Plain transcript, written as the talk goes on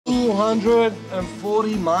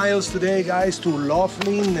240 miles today, guys, to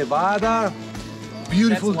Laughlin, Nevada.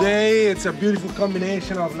 Beautiful day. It's a beautiful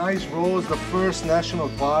combination of nice roads. The first national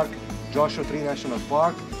park, Joshua Tree National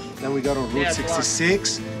Park. Then we got on Route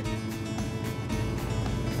 66.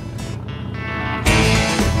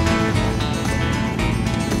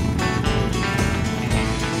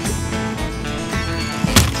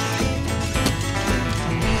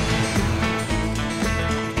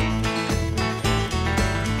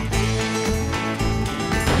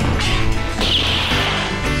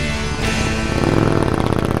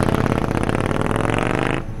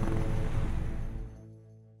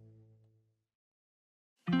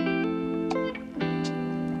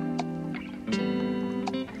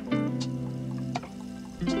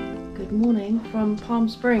 Good morning from Palm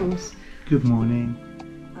Springs. Good morning.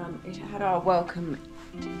 We had our welcome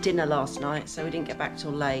dinner last night, so we didn't get back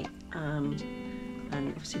till late. And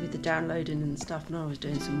obviously with the downloading and stuff, and I was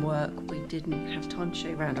doing some work, we didn't have time to show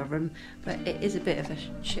you around our room, but it is a bit of a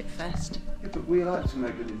shit fest. Yeah, but we like to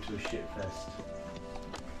make it into a shit fest.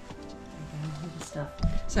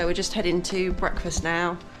 So we're just heading to breakfast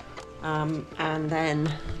now, and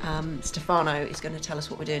then Stefano is going to tell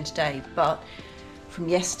us what we're doing today. But from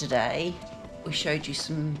yesterday, we showed you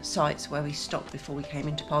some sites where we stopped before we came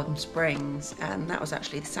into Palm Springs, and that was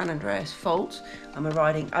actually the San Andreas Fault, and we're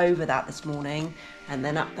riding over that this morning and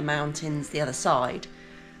then up the mountains the other side,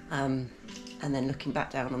 and then looking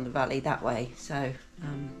back down on the valley that way. So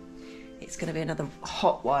it's going to be another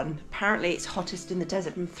hot one. Apparently it's hottest in the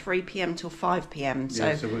desert from 3 p.m. till 5 p.m. So,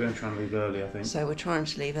 yeah, so we're going to try and leave early, I think. So we're trying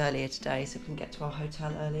to leave earlier today so we can get to our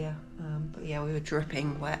hotel earlier. But yeah, we were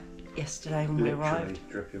dripping wet yesterday when we arrived.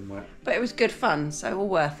 Dripping wet. But it was good fun, so all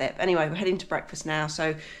worth it. Anyway, we're heading to breakfast now,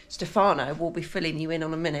 so Stefano will be filling you in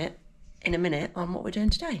a minute on what we're doing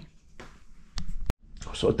today.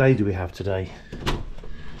 What sort of day do we have today?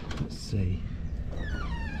 Let's see.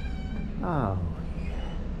 Oh,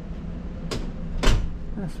 yeah.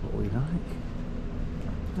 That's what we like.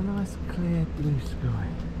 A nice clear blue sky.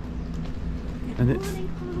 And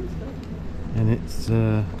it's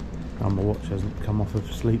my watch hasn't come off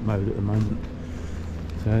of sleep mode at the moment.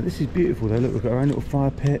 So this is beautiful though. Look, we've got our own little fire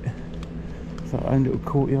pit. It's our own little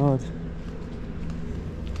courtyard.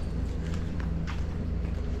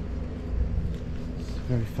 It's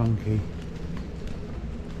very funky.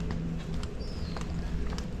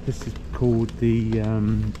 This is called the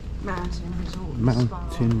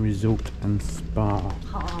Mountain Resort and Spa.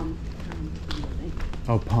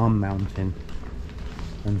 Palm Mountain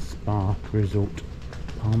and Spa Resort,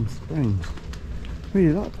 Palm Springs.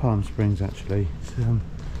 Really like Palm Springs actually. It's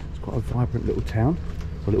quite a vibrant little town.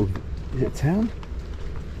 Is it a town?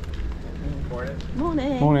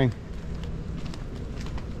 Morning. Morning.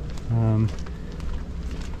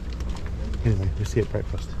 Anyway, we'll see you at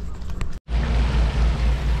breakfast.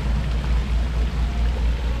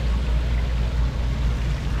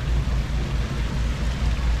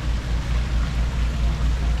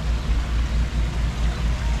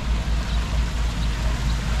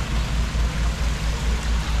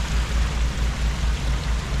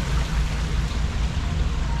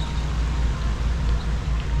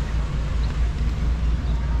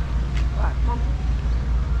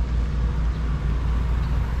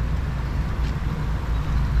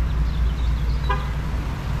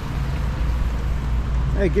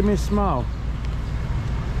 Hey, give me a smile.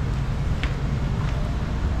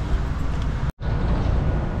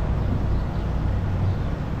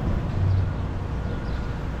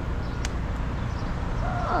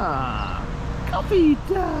 Ah, coffee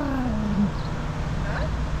time.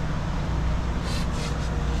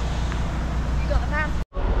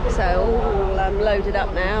 So all loaded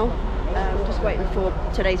up now. Just waiting for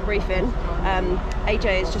today's briefing.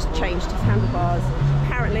 AJ has just changed his handlebars.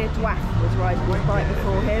 Apparently a dwarf was riding his bike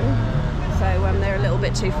before him, so they're a little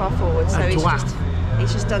bit too far forward. So he's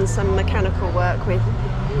just done some mechanical work with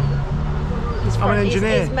his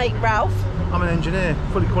his mate Ralph. I'm an engineer,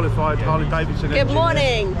 fully qualified Harley Davidson engineer. Good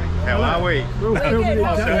morning. How are we?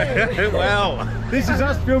 Well, this is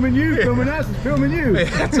us filming you, filming us, and filming you.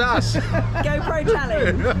 It's us. GoPro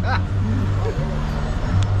challenge.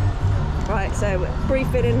 Right, so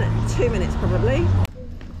briefing in 2 minutes probably.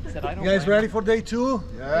 You guys ready for day 2?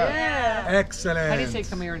 Yeah. Excellent. How do you say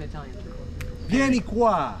come here in Italian? Vieni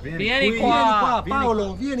qua. Vieni qua.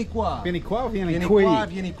 Paolo, vieni qua. Vieni qua, vieni qui. qui.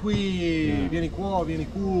 Vieni qui. Yeah. Vieni qua, vieni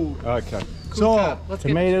qui. Okay. So,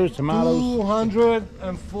 Tomatoes.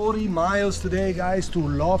 240 miles today, guys, to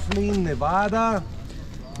Laughlin, Nevada.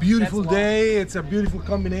 Beautiful day. It's a beautiful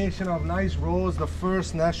combination of nice roads. The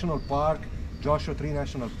first national park, Joshua Tree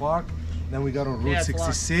National Park. Then we got on Route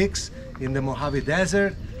 66 in the Mojave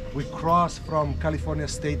Desert. We cross from California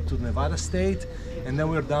State to Nevada State, and then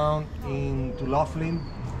we're down into Laughlin,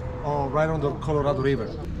 right on the Colorado River.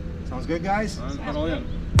 Sounds good, guys? Let's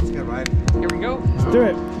get right. Here we go. Let's do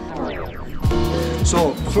it.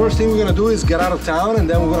 So first thing we're gonna do is get out of town, and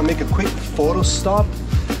then we're gonna make a quick photo stop.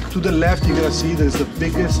 To the left, you're gonna see there's the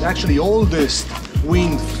biggest, actually oldest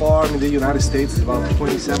wind farm in the United States. It's about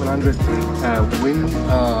 2,700 wind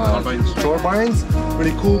turbines.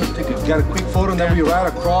 Really cool. Get a quick photo, and then we ride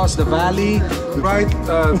across the valley, right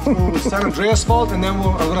through San Andreas Fault, and then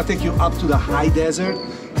I'm gonna take you up to the high desert.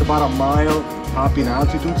 It's about a mile up in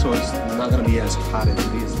altitude, so it's not gonna be as hot as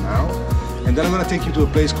it is now. And then I'm gonna take you to a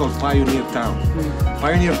place called Pioneer Town.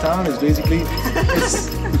 Pioneer Town is basically, it's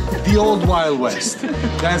the old Wild West.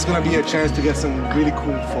 That's gonna be a chance to get some really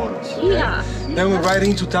cool photos. Okay? Yeah. Then we're right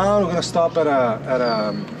into town. We're gonna stop at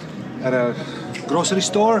a grocery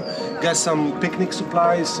store, get some picnic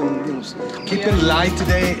supplies. Keep it light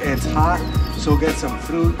today. It's hot, so get some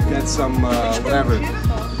fruit, get some whatever,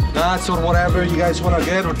 nuts or whatever you guys wanna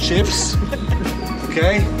get, or chips.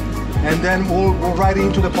 Okay. And then we'll ride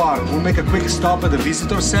into the park. We'll make a quick stop at the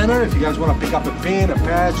visitor center. If you guys want to pick up a pin, a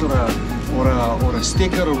patch, or a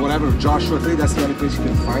sticker or whatever, Joshua Tree, that's the only place you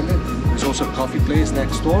can find it. There's also a coffee place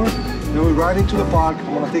next door. Then we ride into the park.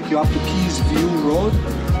 I'm gonna take you up to Keys View Road,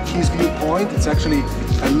 Keys View Point. It's actually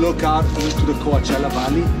a lookout into the Coachella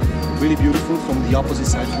Valley. Really beautiful from the opposite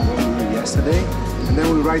side from where we were yesterday. And then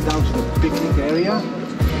we ride down to the picnic area.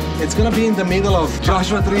 It's gonna be in the middle of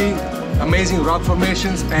Joshua Tree, amazing rock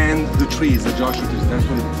formations, and the trees, the Joshua trees. That's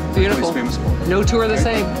what it's famous for. No two are the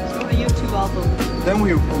same. Got a YouTube album. Then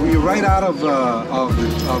we ride out of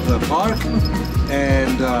the park,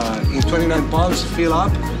 and in 29 Palms fill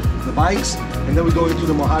up the bikes, and then we go into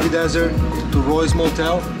the Mojave Desert to Roy's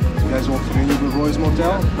Motel. You guys are familiar with Roy's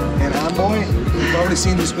Motel? And Amboy. You've already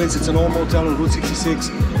seen this place. It's an old motel on Route 66.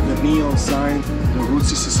 The neon sign, the Route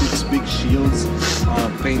 66 big shields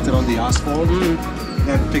painted on the asphalt.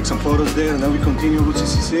 Then take some photos there, and then we continue Route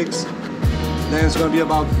 66. Then it's gonna be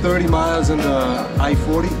about 30 miles in the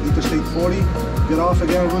I-40, Interstate 40. Get off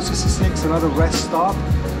again Route 66, another rest stop.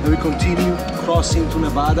 Then we continue crossing to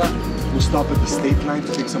Nevada. We'll stop at the state line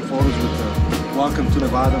to take some photos with the welcome to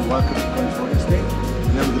Nevada and welcome to California State.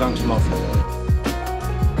 And then we go down to Laughlin.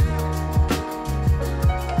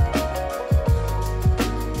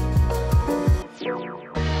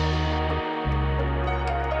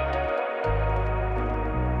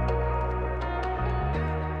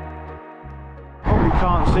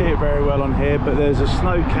 Can't see it very well on here, but there's a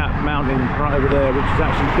snow-capped mountain right over there, which is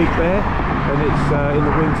actually Big Bear, and it's in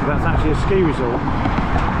the winter. That's actually a ski resort.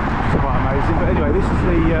 It's quite amazing. But anyway, this is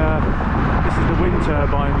the wind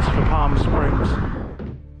turbines for Palm Springs.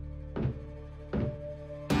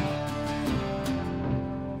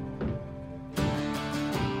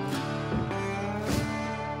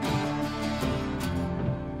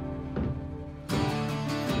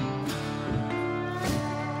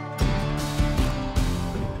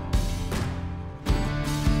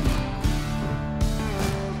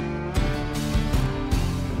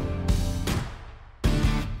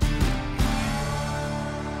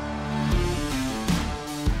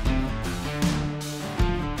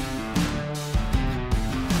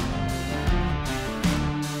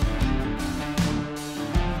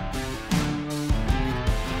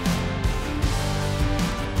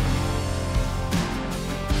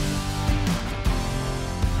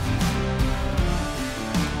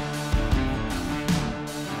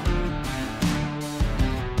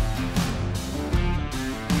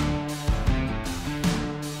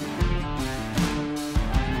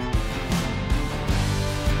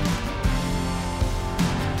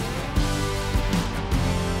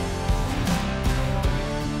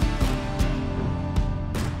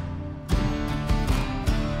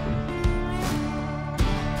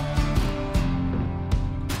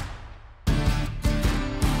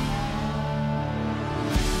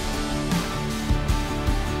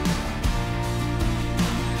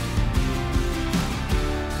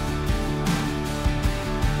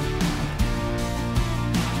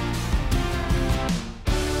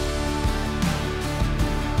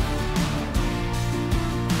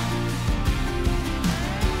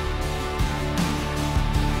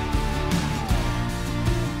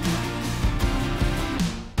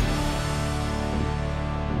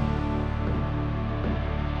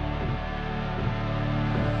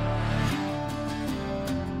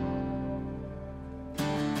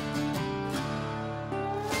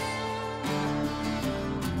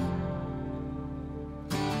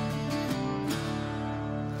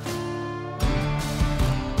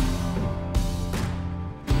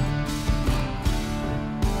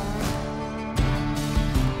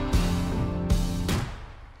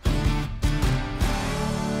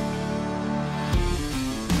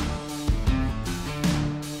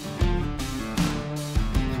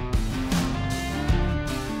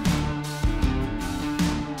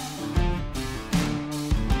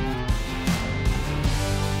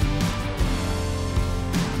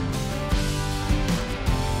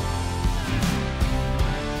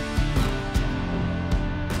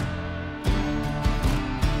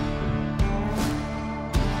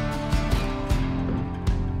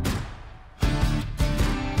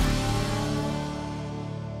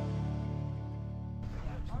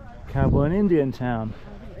 cowboy and Indian town.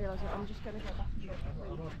 I'm just going to go back.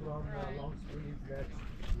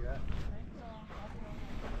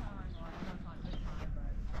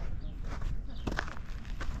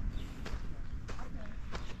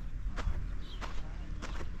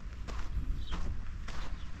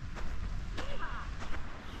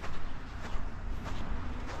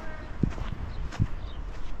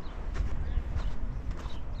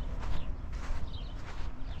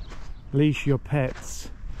 Leash your pets,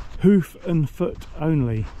 hoof and foot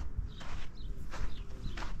only.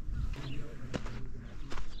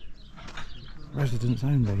 Residents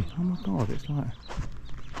only. Oh my god, it's like...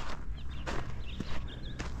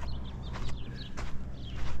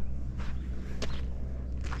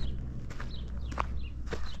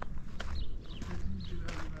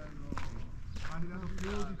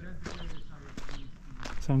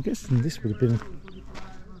 So I'm guessing this would have been,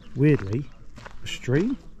 weirdly, a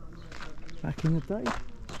stream back in the day. Do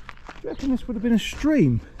you reckon this would have been a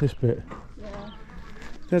stream, this bit? Yeah.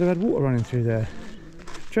 They'd have had water running through there.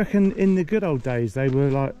 Do you reckon in the good old days they were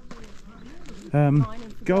like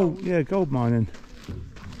gold, yeah, gold mining?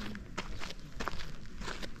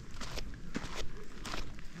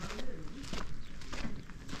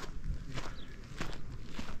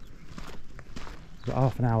 About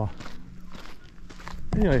half an hour.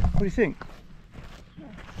 Anyway, what do you think?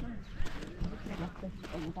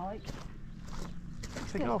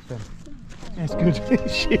 Take it off then. Yeah, it's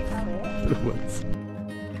good. Shit.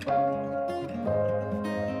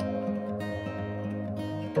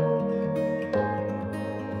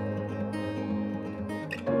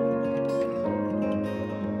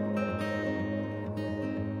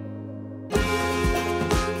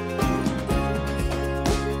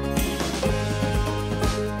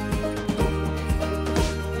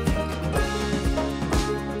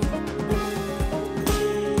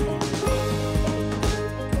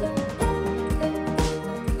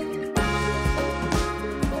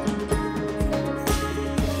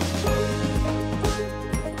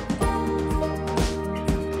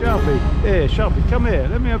 Sharpie, here, Sharpie, come here,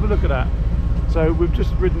 let me have a look at that. So we've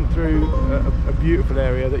just ridden through a beautiful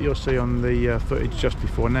area that you'll see on the footage just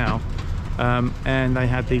before now, and they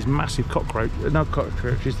had these massive cockroaches, not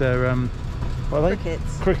cockroaches, they're what are they?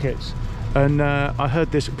 Crickets. Crickets. And I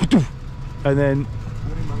heard this, and then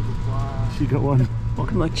she got one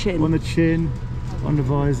on my chin, on the chin, on the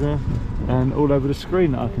visor, and all over the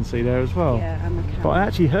screen that I can see there as well. Yeah, and the camera. But I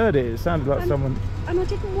actually heard it. It sounded like someone. And I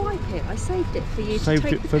didn't wipe it. I saved it for you Saved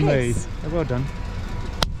to take it for the me. piss. Oh, well done.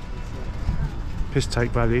 Piss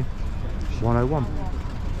take value 101.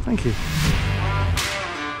 Thank you.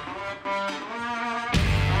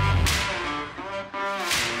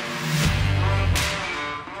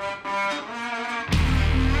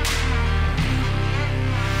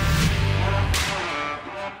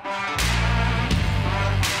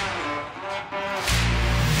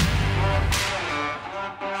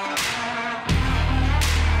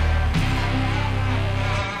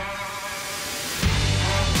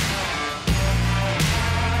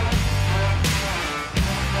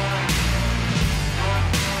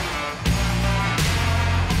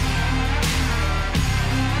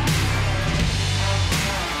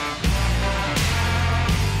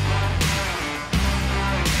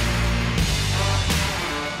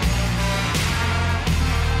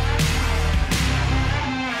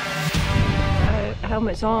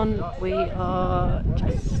 Helmets on, we are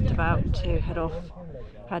just about to head off.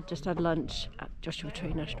 Just had lunch at Joshua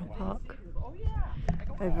Tree National Park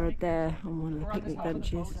over there on one of the picnic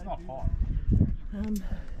benches.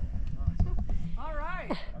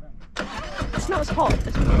 It's not as hot as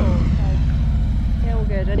we thought, so yeah, all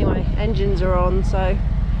good. Anyway, engines are on, so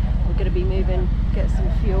we're going to be moving, get some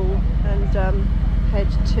fuel and head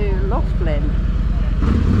to Laughlin.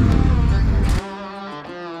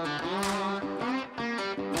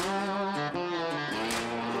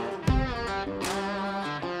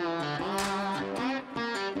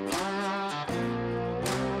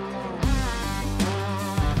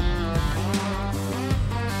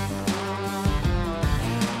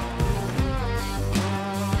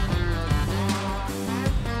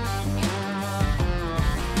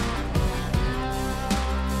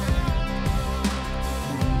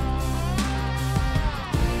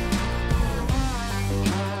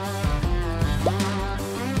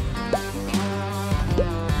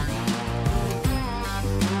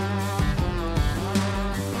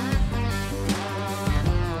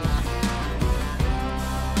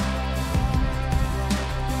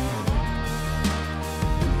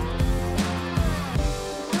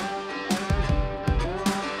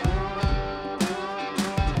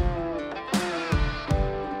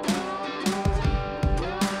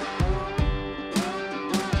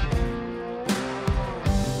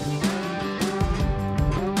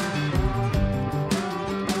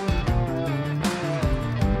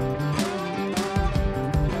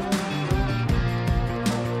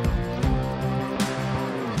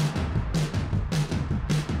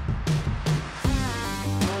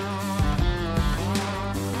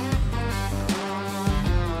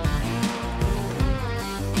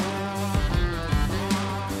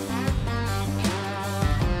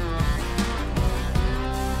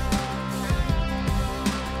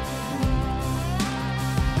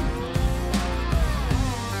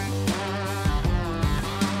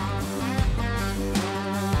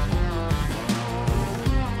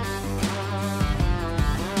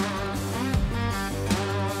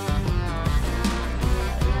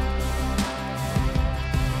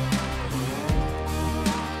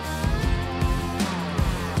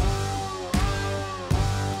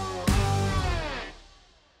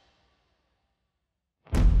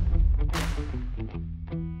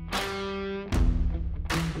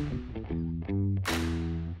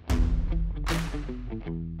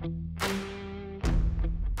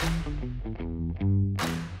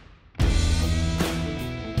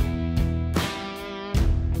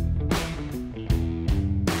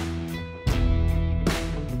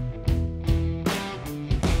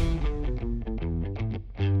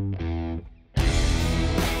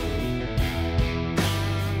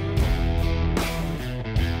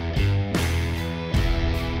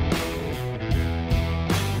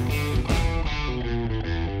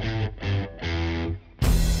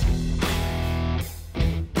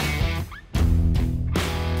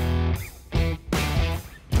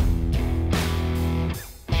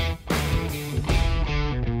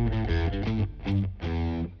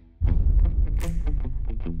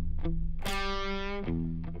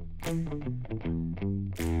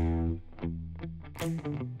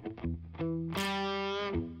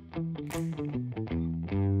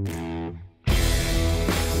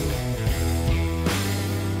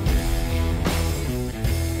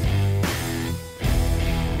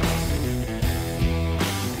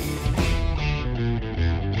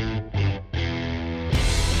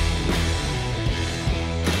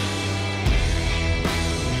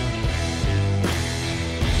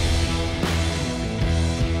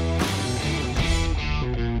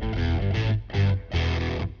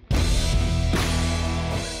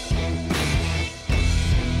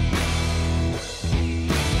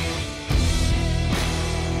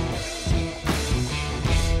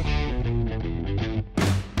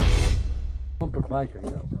 Like it,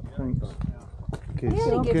 yeah. Thanks.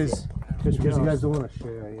 Because you guys don't want to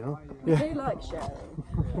share, you know? I do like sharing.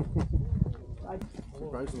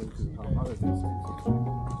 Surprisingly, because it's hot, it's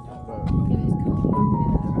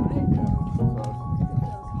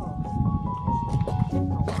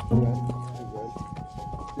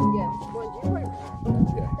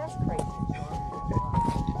That's crazy.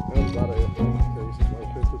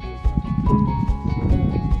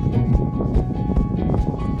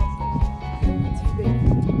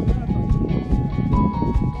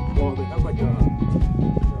 Well, they have like a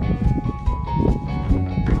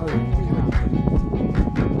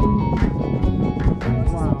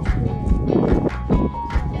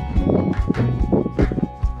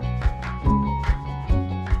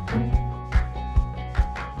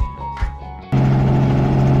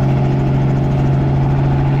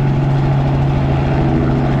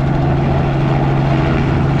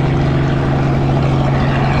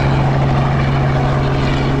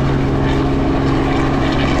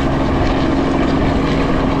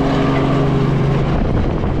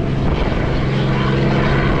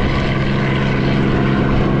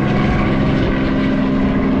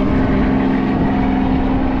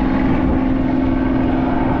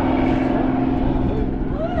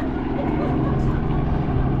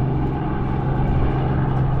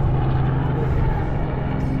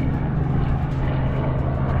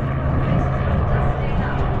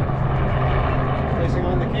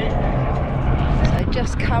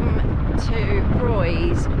Just come to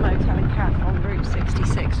Roy's Motel and Cafe on Route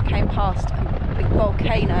 66. Came past a big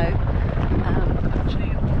volcano, which I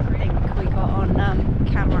think we got on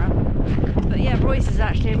camera. But yeah, Roy's is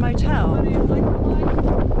actually a motel. Little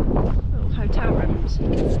hotel rooms you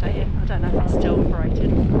can stay in. I don't know if it's still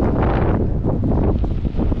operating.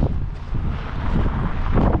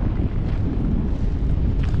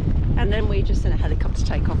 And then we just in a helicopter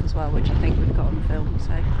takeoff as well, which I think we've got on film.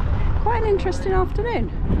 So quite an interesting afternoon.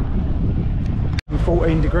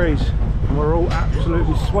 14 degrees and we're all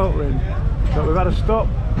absolutely sweltering, but we've had a stop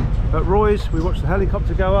at Roy's. We watched the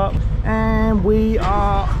helicopter go up and we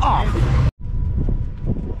are off.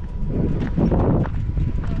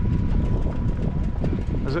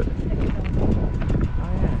 Is it?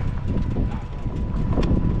 Oh yeah.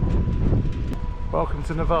 Welcome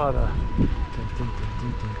to Nevada.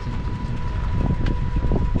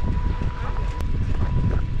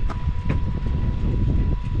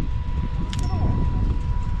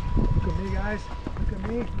 Look at me, guys. Look at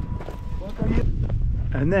me. What are you?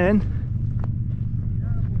 And then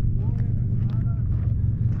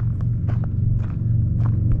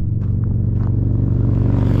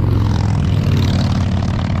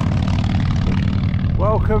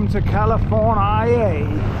welcome to California.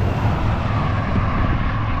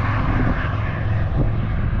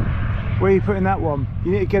 Where are you putting that one?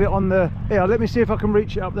 You need to get it on the... Here, let me see if I can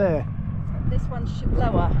reach it up there. This one's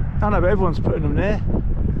lower. I know, but everyone's putting them there.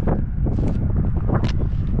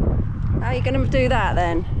 How are you going to do that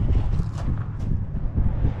then?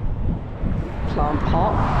 Plant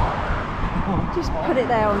pot. Just put it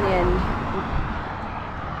there on the end.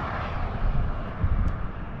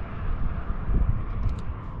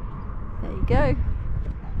 There you go.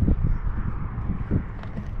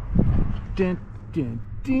 Dun, dun,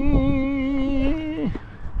 dun.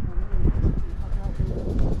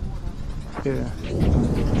 Yeah.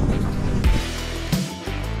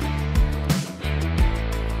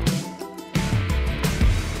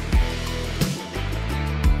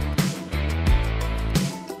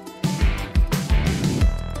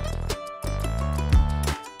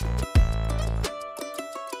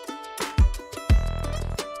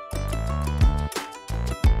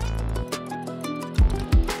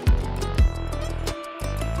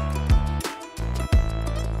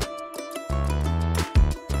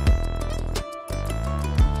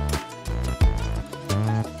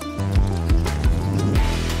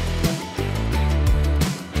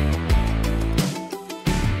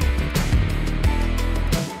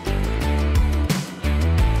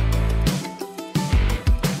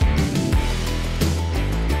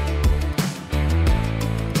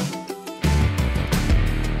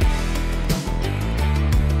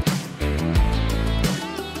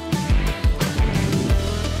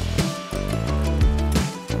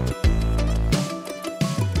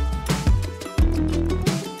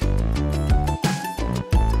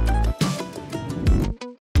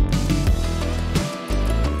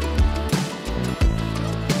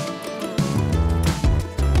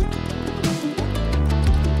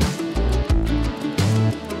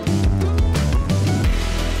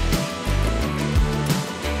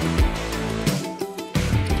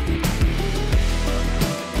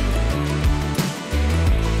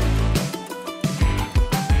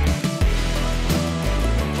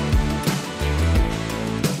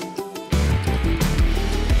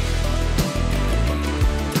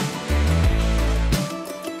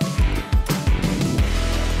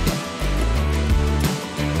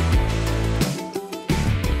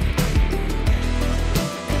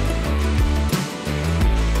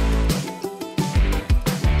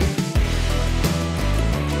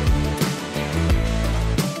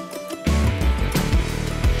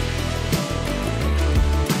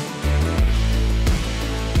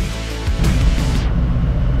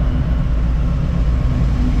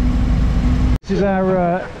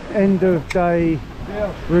 end of day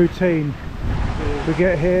routine. We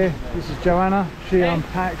get here, this is Joanna, she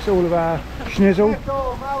unpacks all of our schnizzle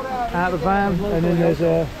out of the van, and then there's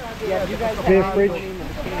a beer fridge.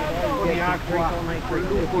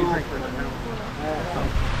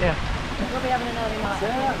 Yeah. We'll be having an early night.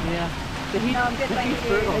 Yeah. The heat, no, I'm good, thank you.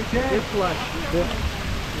 Good flush. Yeah.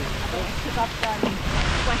 Because I've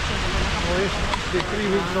sweating and then I have The 3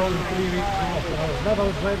 weeks on, 3 weeks off. I was never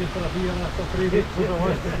ready for a beer after 3 weeks. So I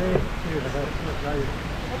was today.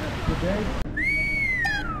 Good day.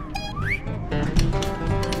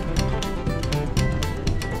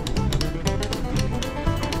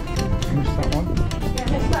 Missed that one. Yeah,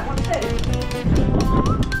 missed that one too.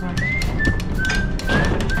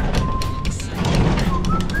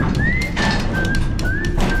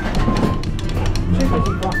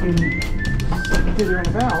 Fucking dithering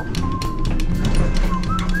about.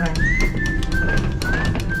 Thanks.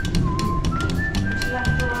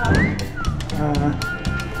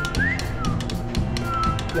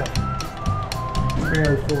 Yeah.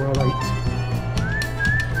 30408.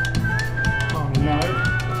 Oh no.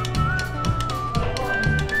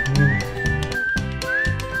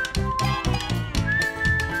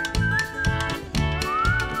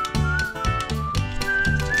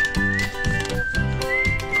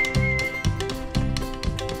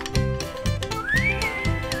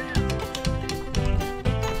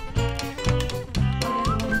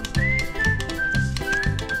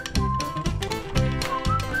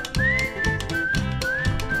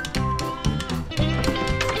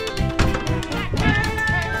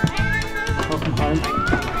 Welcome home.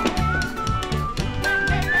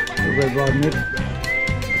 The Red Riding Hood.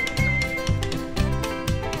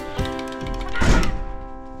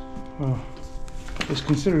 Well, it's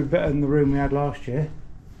considerably better than the room we had last year.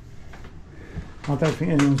 I don't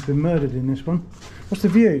think anyone's been murdered in this one. What's the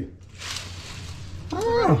view?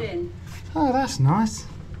 Oh, oh, that's nice.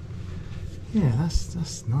 Yeah,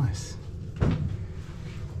 that's nice.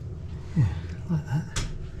 Yeah, I like that.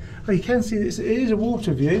 Oh, you can see this. It is a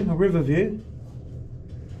water view, a river view.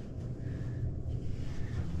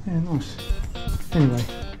 Yeah, nice. Anyway,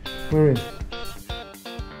 we're in.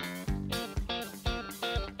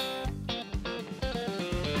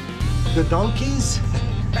 The donkeys,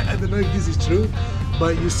 I don't know if this is true,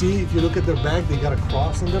 but you see, if you look at their back, they got a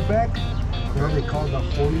cross on their back. You know, they call it the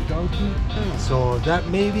holy donkey. So that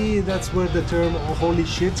maybe that's where the term holy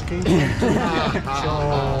shit came from.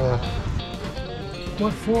 So,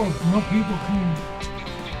 What for? No people come.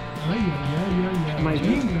 Yeah.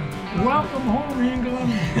 England. Welcome home,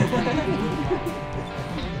 England.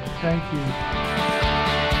 Thank you.